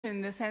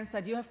in the sense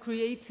that you have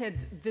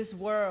created this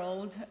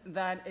world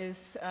that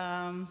is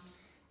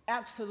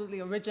absolutely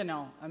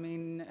original. I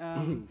mean,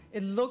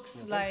 it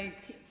looks like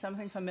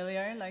something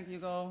familiar, like you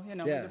go, you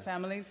know, with your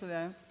family to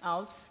the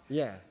Alps.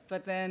 Yeah.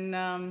 But then,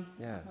 I'm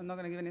not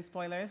going to give any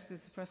spoilers. This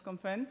is a press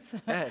conference.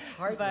 Yeah, it's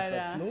hard with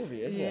this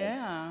movie, isn't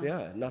it?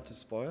 Yeah, not to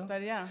spoil.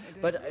 But yeah,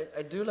 but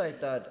I do like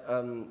that.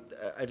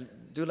 I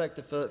do like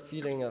the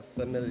feeling of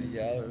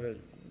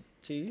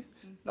familiarity.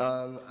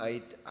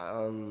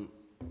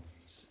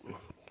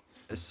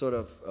 Sort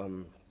of,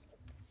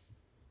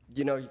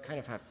 you know, you kind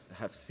of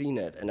have seen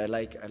it, and I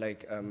like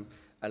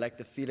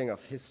the feeling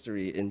of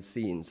history in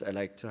scenes. I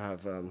like to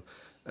have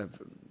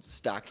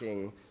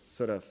stacking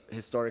sort of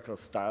historical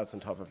styles on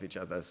top of each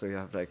other. So you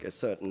have like a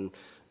certain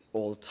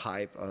old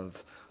type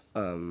of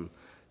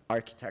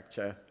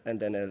architecture, and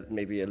then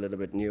maybe a little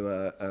bit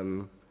newer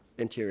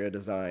interior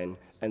design,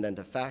 and then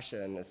the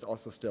fashion is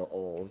also still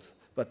old,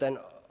 but then.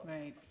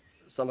 Right.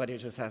 Somebody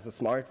just has a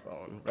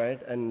smartphone,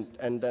 right? And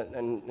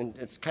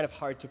it's kind of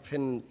hard to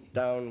pin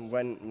down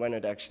when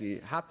it actually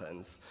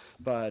happens.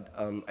 But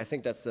I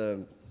think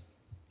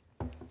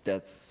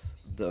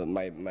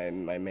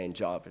my main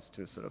job is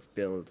to sort of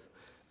build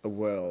a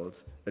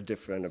world, a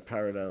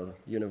parallel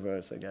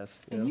universe, I guess.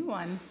 A new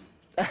one.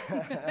 A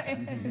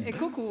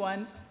CUCKOO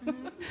one.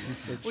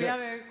 We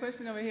have a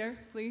question over here,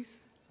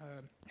 please.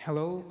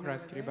 Hello,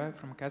 Astrid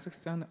from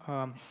Kazakhstan.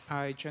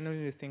 I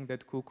generally think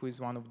that CUCKOO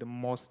is one of the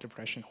most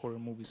refreshing horror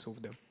movies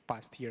of the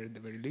past year at the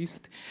very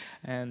least.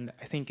 And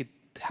I think it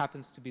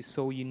happens to be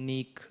so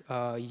unique,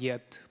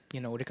 yet,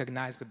 you know,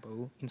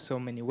 recognizable in so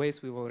many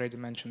ways. We've already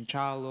mentioned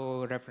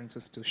Giallo,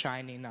 references to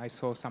Shining. I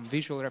saw some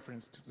visual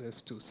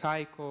references to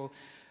Psycho.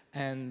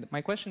 And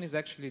my question is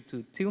actually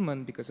to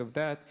Tilman because of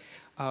that.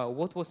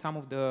 What were some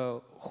of the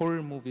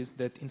horror movies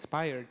that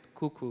inspired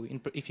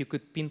CUCKOO? If you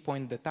could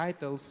pinpoint the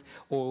titles,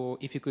 or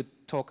if you could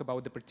talk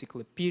about the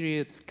particular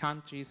periods,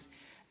 countries.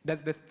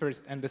 That's the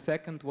first. And the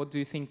second, what do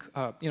you think,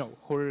 you know,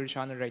 horror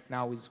genre right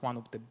now is one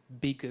of the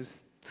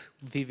biggest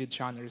vivid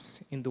genres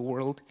in the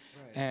world,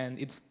 and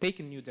it's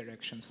taken new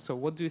directions. So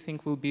what do you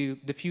think will be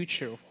the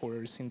future of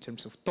horrors in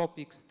terms of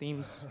topics,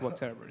 themes,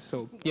 whatever?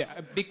 So yeah,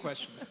 big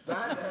questions.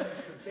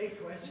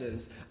 Big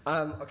questions.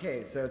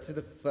 Okay, so to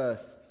the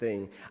first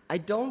thing, I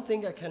don't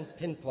think I can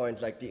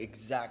pinpoint like the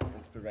exact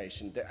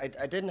inspiration.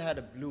 I didn't have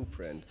a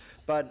blueprint,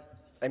 but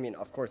I mean,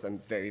 of course, I'm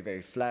very,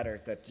 very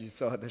flattered that you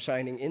saw The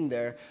Shining in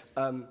there.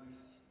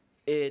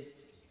 It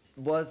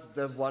was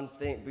the one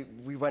thing,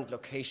 we went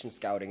location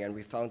scouting and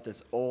we found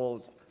this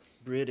old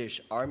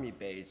British army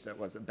base that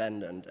was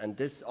abandoned, and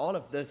all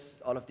of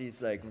these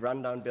like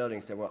rundown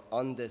buildings that were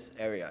in this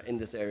area,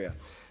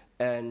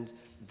 and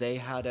they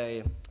had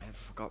I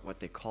forgot what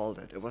they called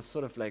it. It was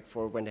sort of like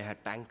for when they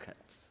had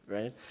banquets,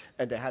 right?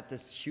 And they had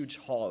this huge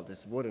hall,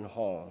 this wooden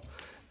hall,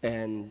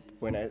 and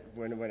when I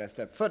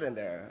stepped foot in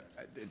there,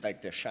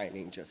 like The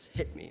Shining just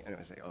hit me, and I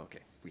was like, oh, okay,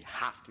 we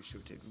have to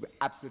shoot it. We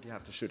absolutely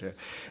have to shoot it.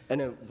 And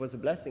it was a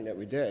blessing that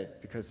we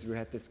did, because we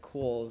had this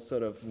cool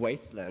sort of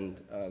wasteland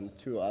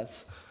to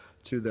us,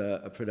 to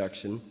the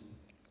production.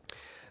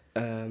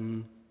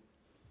 The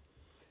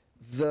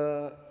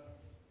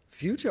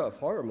future of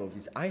horror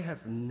movies, I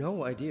have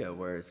no idea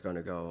where it's going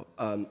to go.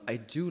 I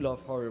do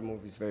love horror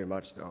movies very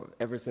much, though,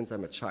 ever since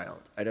I'm a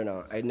child. I don't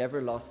know, I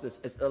never lost this.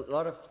 A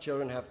lot of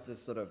children have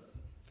this sort of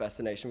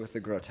fascination with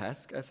the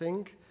grotesque, I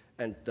think,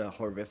 and the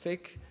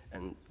horrific,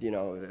 and, you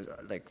know,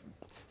 like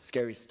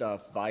scary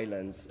stuff,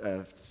 violence.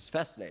 It's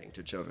fascinating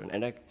to children,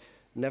 and I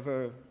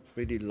never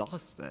really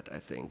lost that, I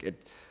think.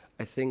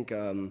 I think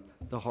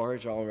the horror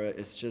genre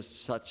is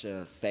just such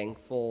a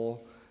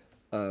thankful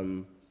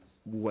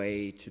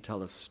way to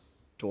tell a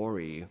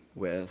story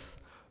with,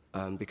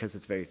 because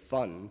it's very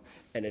fun,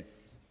 and it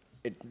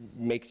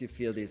makes you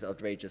feel these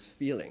outrageous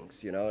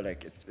feelings, you know,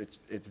 like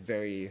it's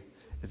very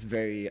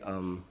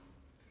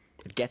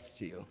it gets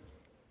to you.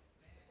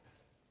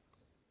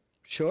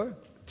 Sure,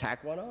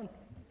 tack one on.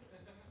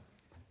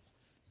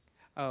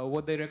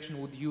 What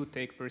direction would you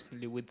take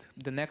personally with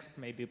the next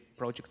maybe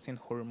projects in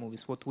horror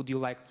movies? What would you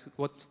like to?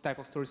 What type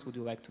of stories would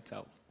you like to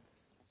tell?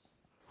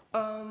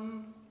 I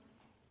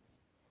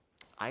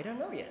don't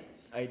know yet.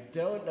 I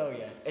don't know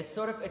yet. It's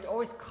sort of, it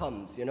always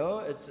comes, you know.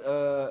 It's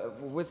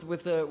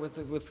with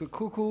the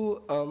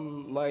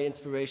CUCKOO. My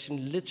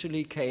inspiration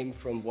literally came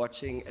from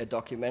watching a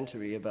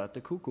documentary about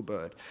the cuckoo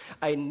bird.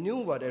 I knew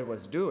what it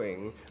was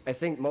doing. I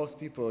think most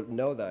people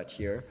know that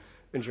here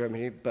in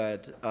Germany,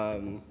 but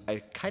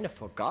I kind of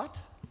forgot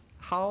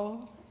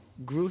how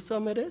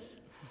gruesome it is,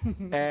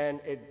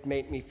 and it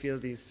made me feel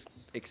these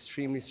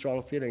extremely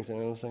strong feelings,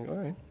 and I was like, all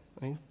right,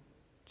 I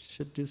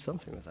should do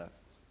something with that.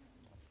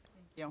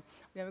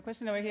 We have a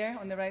question over here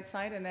on the right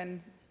side, and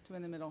then two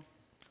in the middle.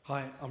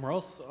 Hi, I'm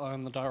Ross.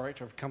 I'm the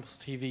director of Campus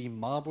TV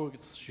Marburg.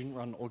 It's a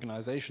student-run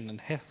organization in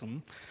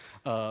Hessen,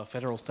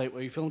 federal state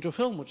where you filmed your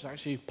film, which is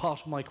actually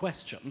part of my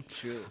question.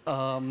 Sure.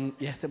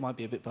 Yes, it might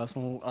be a bit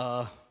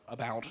personal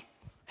about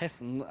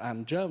Hessen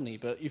and Germany,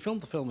 but you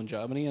filmed the film in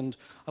Germany, and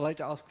I'd like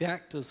to ask the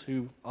actors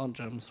who aren't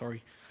German,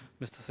 sorry,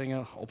 Mr.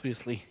 Singer,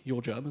 obviously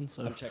you're German,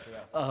 so... I'm checking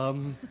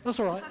out. That's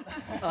all right.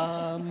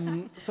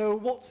 So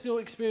what's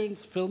your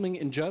experience filming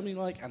in Germany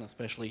like, and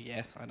especially,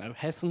 yes, I know,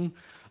 Hessen.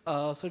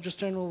 So just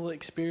general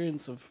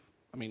experience of,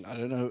 I mean, I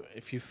don't know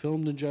if you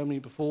filmed in Germany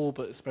before,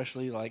 but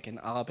especially like in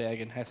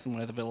Aarberg and Hessen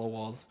where the villa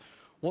was.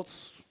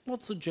 What's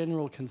the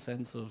general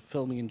consensus of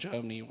filming in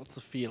Germany? What's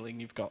the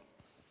feeling you've got?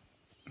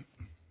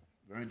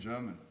 Very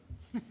German.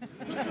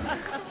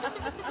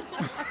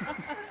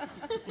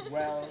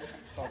 Well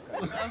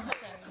spoken.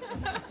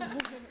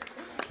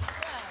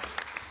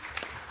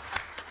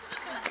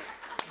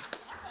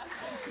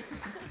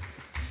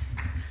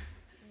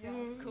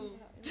 Cool.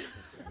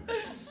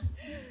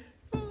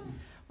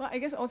 Well, I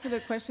guess also the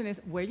question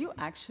is, were you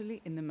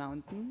actually in the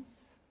mountains?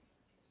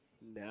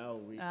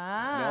 No, we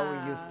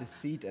used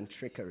deceit and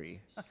trickery.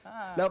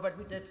 No, but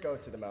we did go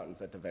to the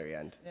mountains at the very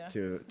end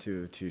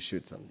to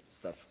shoot some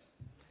stuff.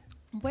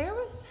 Where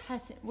was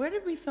Hessen? Where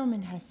did we film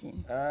in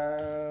Hessen?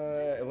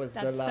 It was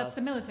the last. That's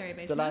the military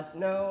base. It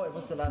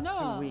was the last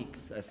 2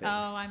 weeks, I think.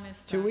 Oh, I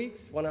missed 2 that.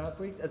 weeks, 1.5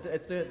 weeks.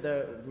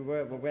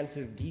 We went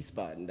to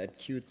Wiesbaden, that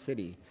cute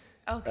city.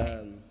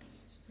 Okay.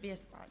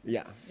 Wiesbaden.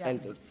 Yeah,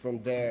 and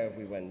from there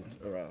we went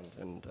around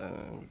and.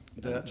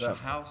 The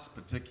house,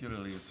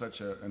 particularly, is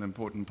such an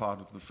important part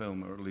of the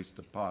film, or at least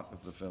a part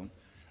of the film.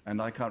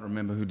 And I can't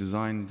remember who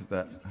designed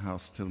that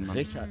house, Tilman.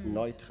 Richard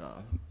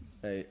Neutra,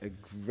 a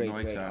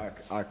great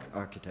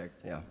architect.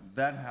 Yeah.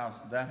 That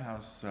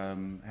house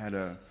had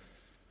a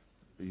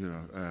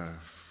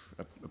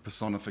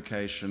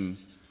personification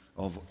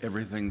of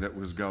everything that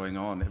was going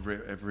on,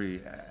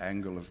 every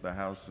angle of the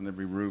house and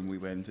every room we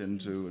went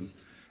into and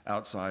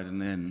outside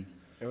and in.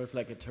 It was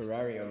like a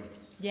terrarium.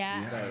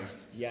 Yeah.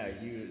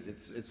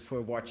 It's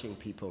for watching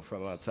people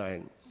from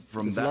outside.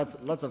 There's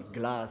lots of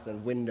glass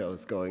and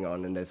windows going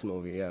on in this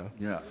movie. Yeah.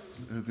 Yeah.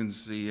 Who can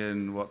see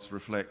in what's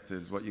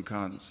reflected, what you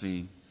can't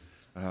see.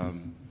 I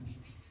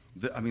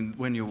mean,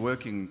 when you're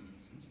working,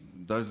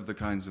 those are the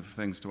kinds of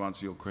things, to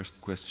answer your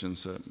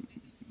questions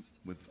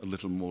with a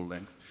little more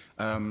length.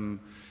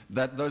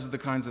 Those are the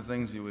kinds of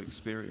things you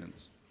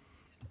experience,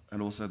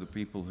 and also the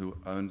people who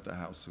owned the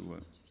house, who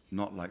were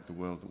not like the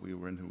world that we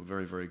were in, who were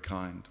very, very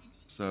kind.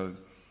 So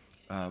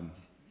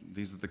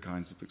these are the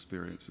kinds of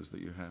experiences that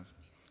you have.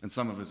 And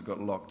some of us got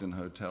locked in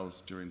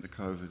hotels during the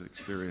COVID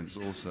experience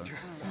also.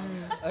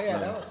 Oh yeah,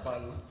 that was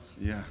fun.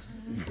 Yeah.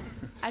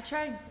 I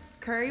tried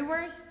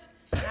currywurst.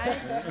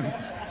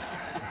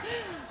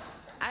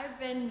 I've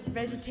been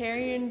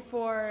vegetarian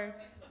for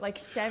like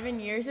 7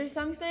 years or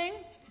something.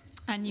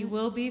 And you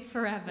will be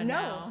forever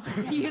now.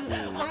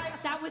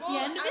 That was the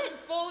end of it? I'm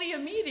fully a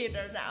meat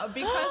eater now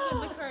because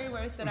of the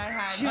currywurst that I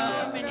had.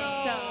 Germany.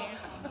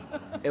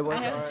 I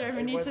have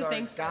Germany to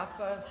thank for.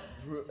 Gaffer's,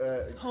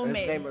 Homemade.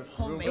 His name was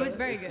Homemade. Gruber. It was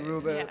very good.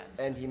 Gruber,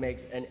 Yeah. and he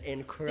makes an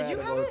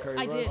incredible have it?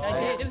 currywurst. I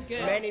did. It was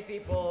good. Many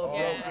people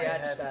broke the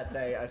edge that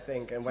day, I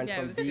think, and went Yeah, it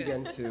from was good.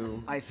 vegan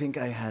to. I think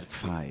I had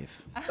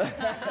 5.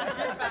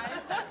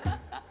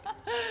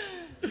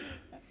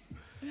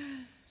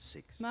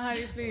 6.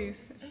 Mahari,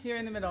 please, here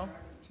in the middle.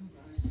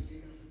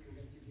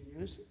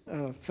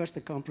 First,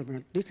 a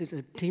compliment. This is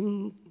a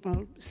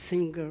Tilman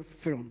Singer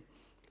film.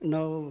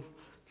 No,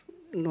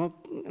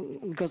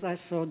 because I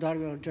saw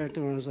Dario Argento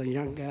when I was a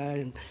young guy,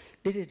 and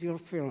this is your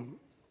film.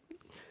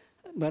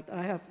 But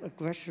I have a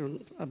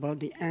question about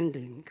the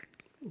ending,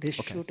 this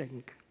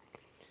shooting,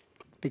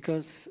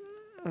 because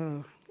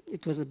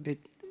it was a bit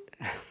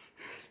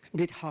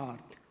hard.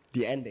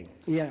 The ending.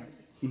 Yeah.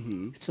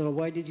 So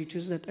why did you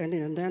choose that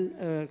ending? And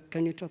then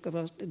can you talk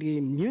about the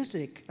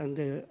music and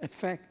the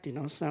effect,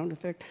 sound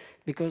effect?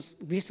 Because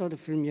we saw the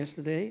film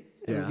yesterday,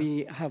 and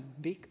we have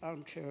big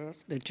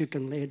armchairs that you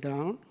can lay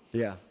down.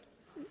 Yeah.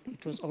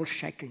 It was all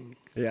shaking.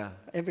 Yeah.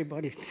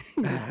 Everybody.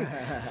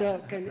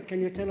 So can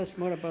you tell us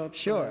more about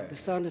the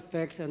sound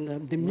effects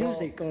and the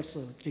music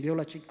also?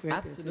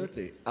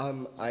 Absolutely.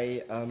 I'm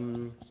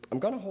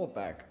going to hold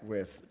back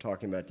with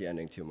talking about the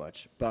ending too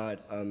much, but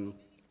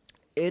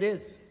it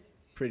is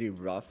pretty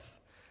rough.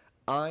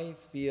 I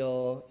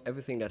feel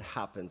everything that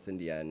happens in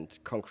the end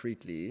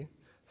concretely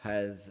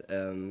has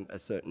a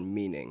certain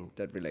meaning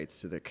that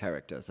relates to the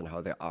characters and how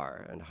they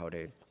are and how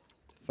they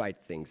fight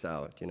things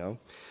out,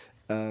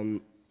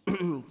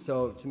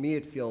 So to me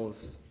it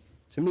feels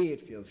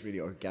really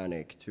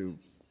organic, to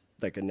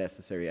like a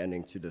necessary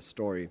ending to the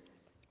story.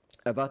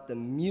 About the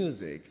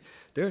music,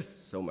 there's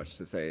so much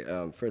to say.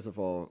 First of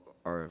all,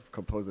 our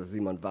composer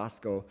Simon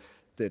Vasco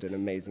did an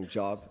amazing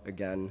job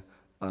again.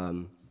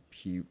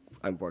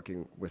 I'm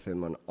working with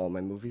him on all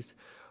my movies.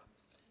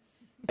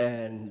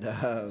 And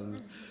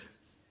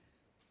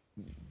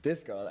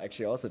this girl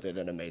actually also did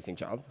an amazing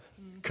job,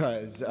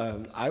 because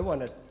I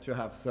wanted to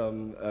have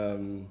some,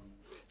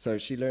 so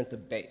she learned the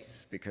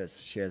bass,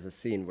 because she has a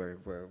scene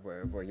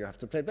where you have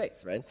to play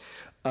bass, right?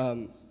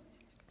 And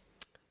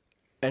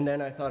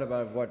then I thought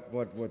about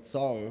what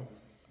song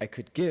I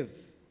could give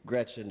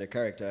Gretchen, the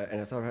character,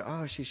 and I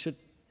thought, she should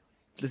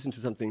listen to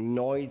something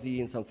noisy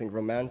and something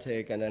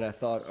romantic, and then I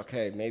thought,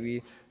 okay,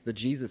 maybe the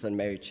Jesus and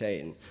Mary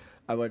chain.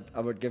 I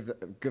would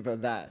give her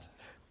that,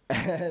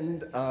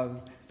 And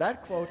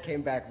that quote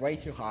came back way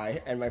too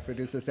high, and my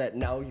producer said,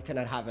 no, you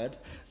cannot have it.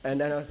 And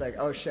then I was like,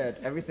 oh shit,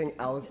 everything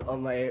else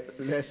on my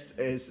list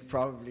is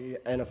probably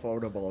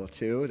unaffordable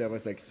too. There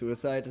was like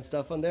suicide and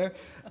stuff on there.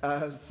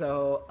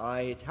 So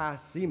I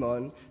tasked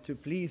Simon to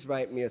please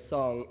write me a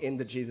song in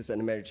the Jesus and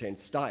the Mary Chain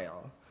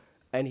style.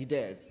 And he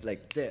did,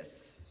 like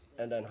this.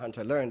 And then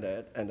Hunter learned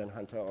it, and then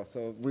Hunter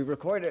also, we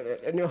recorded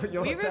it in your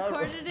hotel. We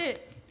recorded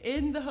it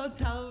in the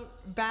hotel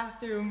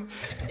bathroom.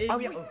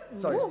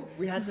 Sorry,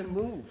 we had to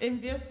move.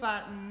 In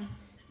Wiesbaden.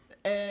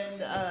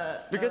 And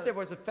because there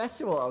was a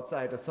festival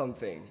outside or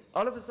something.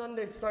 All of a sudden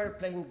they started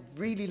playing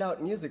really loud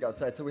music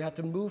outside, so we had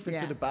to move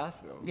into the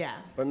bathroom. Yeah.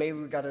 But maybe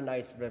we got a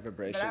nice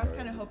reverberation. But I was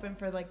kind of hoping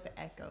for like the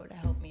echo to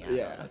help me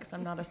out, because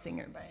I'm not a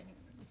singer by any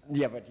means.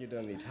 Yeah, but you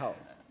don't need help.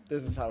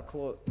 This is how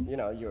cool, you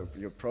know, you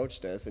approach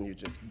this and you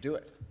just do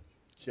it.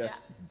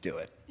 Just do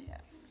it. Yeah.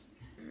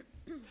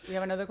 We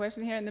have another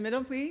question here in the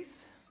middle,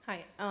 please.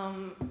 Hi.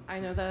 I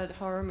know that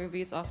horror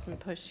movies often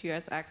push you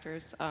as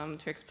actors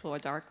to explore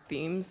dark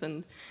themes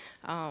and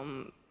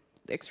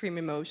extreme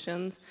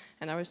emotions,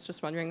 and I was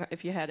just wondering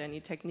if you had any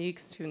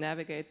techniques to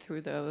navigate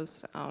through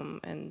those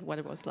and what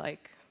it was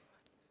like.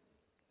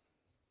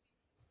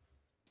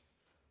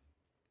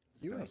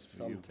 You have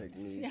some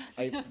techniques.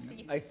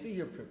 I see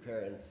you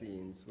preparing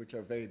scenes, which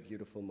are very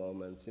beautiful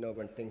moments. You know,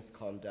 when things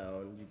calm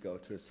down, you go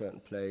to a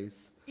certain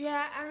place.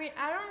 Yeah, I mean,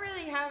 I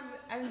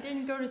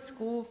didn't go to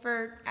school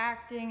for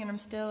acting, and I'm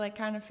still like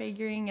kind of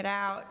figuring it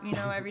out, you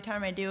know, every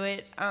time I do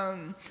it. I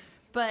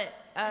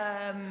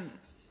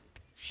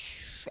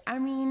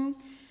mean,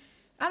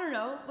 I don't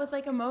know, with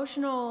like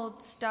emotional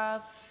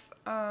stuff,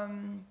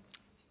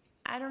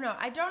 I don't know.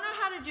 I don't know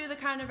how to do the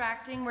kind of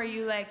acting where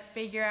you like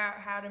figure out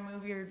how to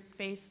move your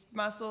face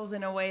muscles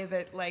in a way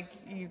that like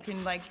you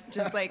can like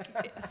just like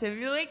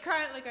simulate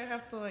cry. Like I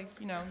have to like,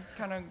 you know,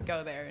 kind of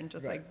go there and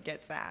just like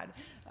get sad.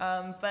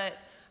 But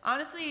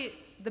honestly,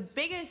 the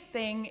biggest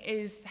thing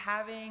is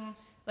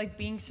like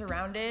being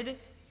surrounded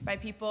by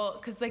people,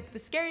 because like the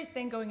scariest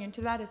thing going into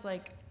that is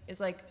like,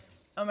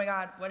 oh my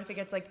God, what if it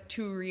gets like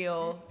too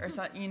real or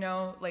something, you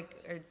know, like,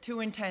 or too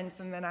intense,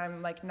 and then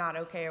I'm like not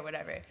okay or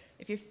whatever.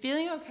 If you're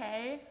feeling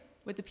okay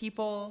with the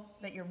people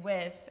that you're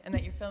with and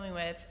that you're filming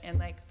with, and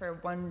like for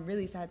one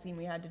really sad scene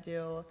we had to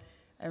do,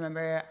 I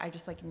remember I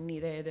just like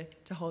needed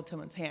to hold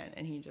Tilman's hand,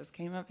 and he just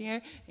came up here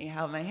and he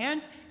held my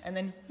hand, and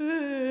then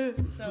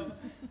so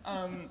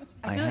I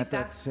feel had like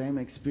that same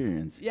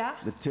experience. Yeah?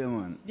 With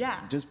Tilman. Yeah.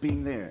 Just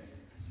being there.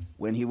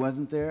 When he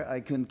wasn't there, I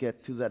couldn't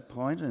get to that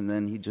point, and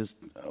then he just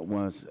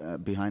was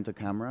behind the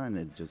camera, and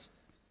it just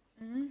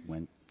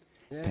went.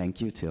 Yeah. Thank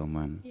you,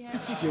 Tilman.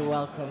 Yeah. You're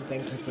welcome.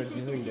 Thank you for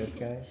doing this,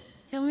 guys.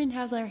 Tilman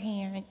has our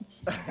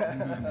hands.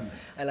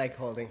 I like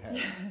holding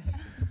hands.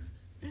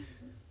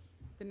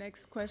 The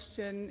next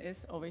question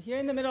is over here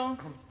in the middle,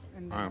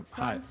 and then in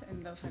front,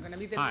 and those are going to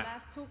be the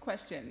last two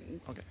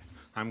questions. Okay.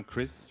 I'm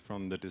Chris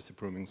from the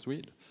Disapproving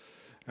Swede.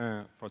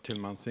 For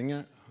Tilman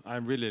Singer,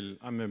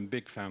 I'm a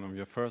big fan of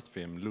your first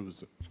film, Lieu.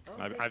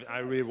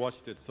 I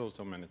rewatched it so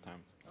many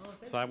times.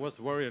 So I was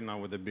worried now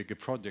with the bigger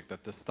project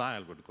that the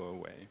style would go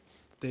away.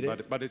 Did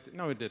it? But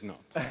no, it did not.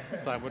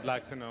 So I would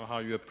like to know how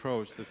you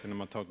approach the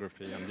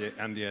cinematography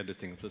and the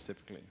editing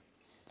specifically.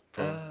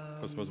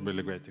 This was a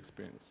really great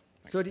experience.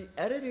 Thanks. So the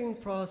editing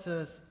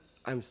process,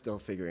 I'm still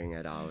figuring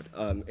it out.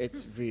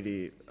 It's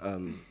really,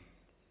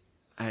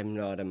 I'm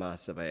not a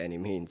master by any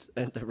means.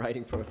 And the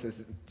writing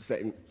process is the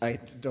same. I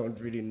don't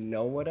really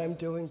know what I'm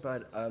doing,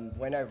 but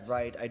when I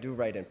write, I do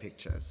write in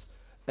pictures.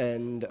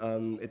 And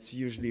it's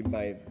usually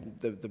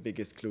the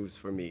biggest clues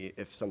for me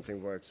if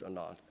something works or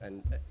not.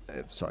 And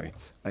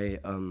I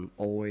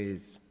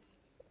always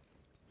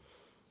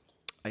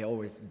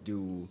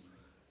do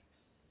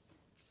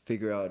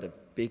figure out a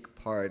big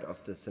part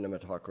of the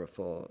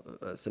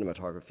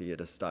cinematography,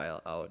 the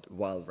style out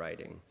while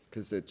writing,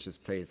 because it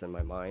just plays in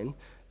my mind.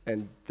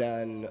 And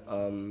then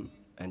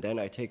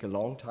I take a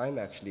long time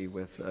actually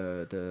with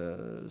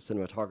the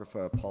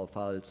cinematographer Paul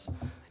Falz.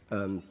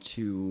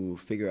 To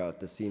figure out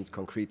the scenes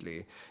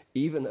concretely,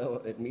 even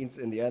though it means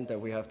in the end that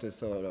we have to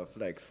sort of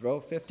like throw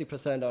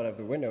 50% out of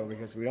the window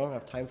because we don't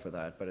have time for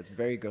that, but it's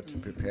very good to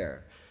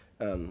prepare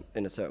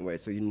in a certain way,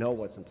 so you know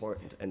what's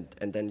important,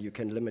 and then you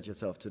can limit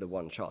yourself to the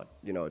one shot,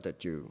 you know,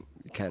 that you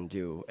can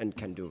do and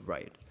can do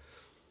right.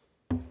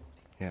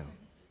 Yeah.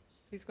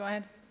 Please go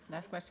ahead.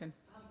 Last question.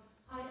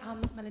 Hi, I'm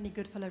Melanie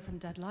Goodfellow from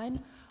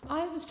Deadline.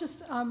 I was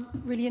just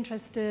really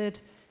interested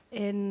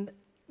in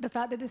the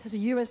fact that this is a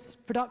US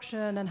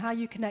production and how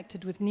you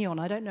connected with Neon.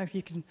 I don't know if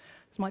you can,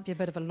 this might be a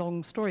bit of a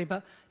long story,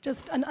 but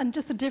just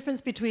the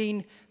difference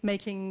between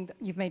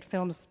you've made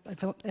films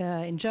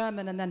in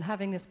German and then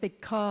having this big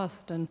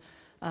cast and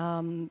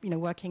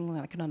working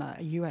like on a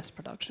US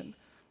production.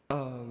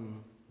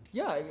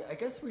 Yeah, I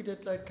guess we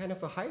did like kind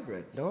of a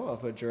hybrid, no,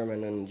 of a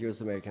German and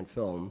US American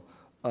film.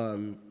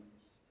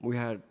 We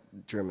had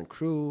German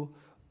crew,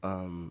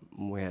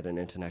 we had an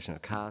international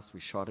cast, we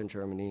shot in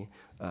Germany.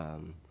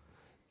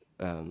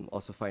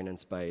 Also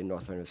financed by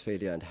North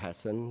Rhine-Westphalia and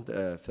Hessen,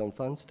 the film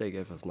funds, they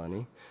gave us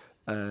money.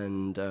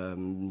 And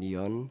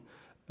Neon,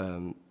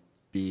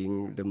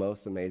 being the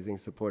most amazing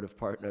supportive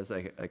partners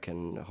I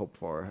can hope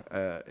for.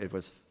 It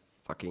was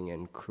fucking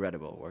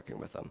incredible working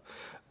with them.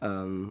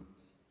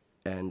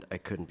 And I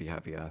couldn't be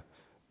happier.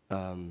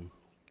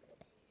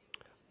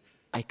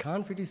 I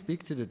can't really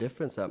speak to the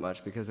difference that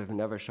much because I've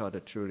never shot a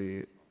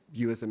truly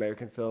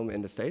US-American film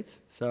in the States,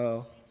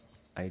 so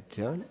I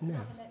don't know.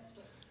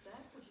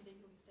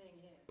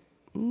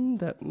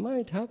 That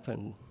might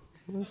happen.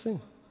 We'll see.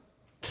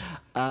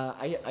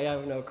 I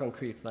have no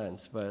concrete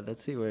plans, but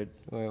let's see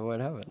what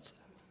happens.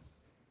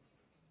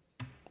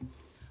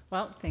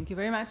 Well, thank you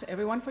very much,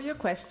 everyone, for your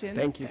questions.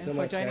 Thank you so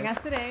much, for joining guys.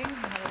 us today.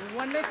 Have a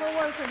wonderful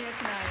work from you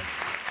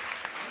tonight.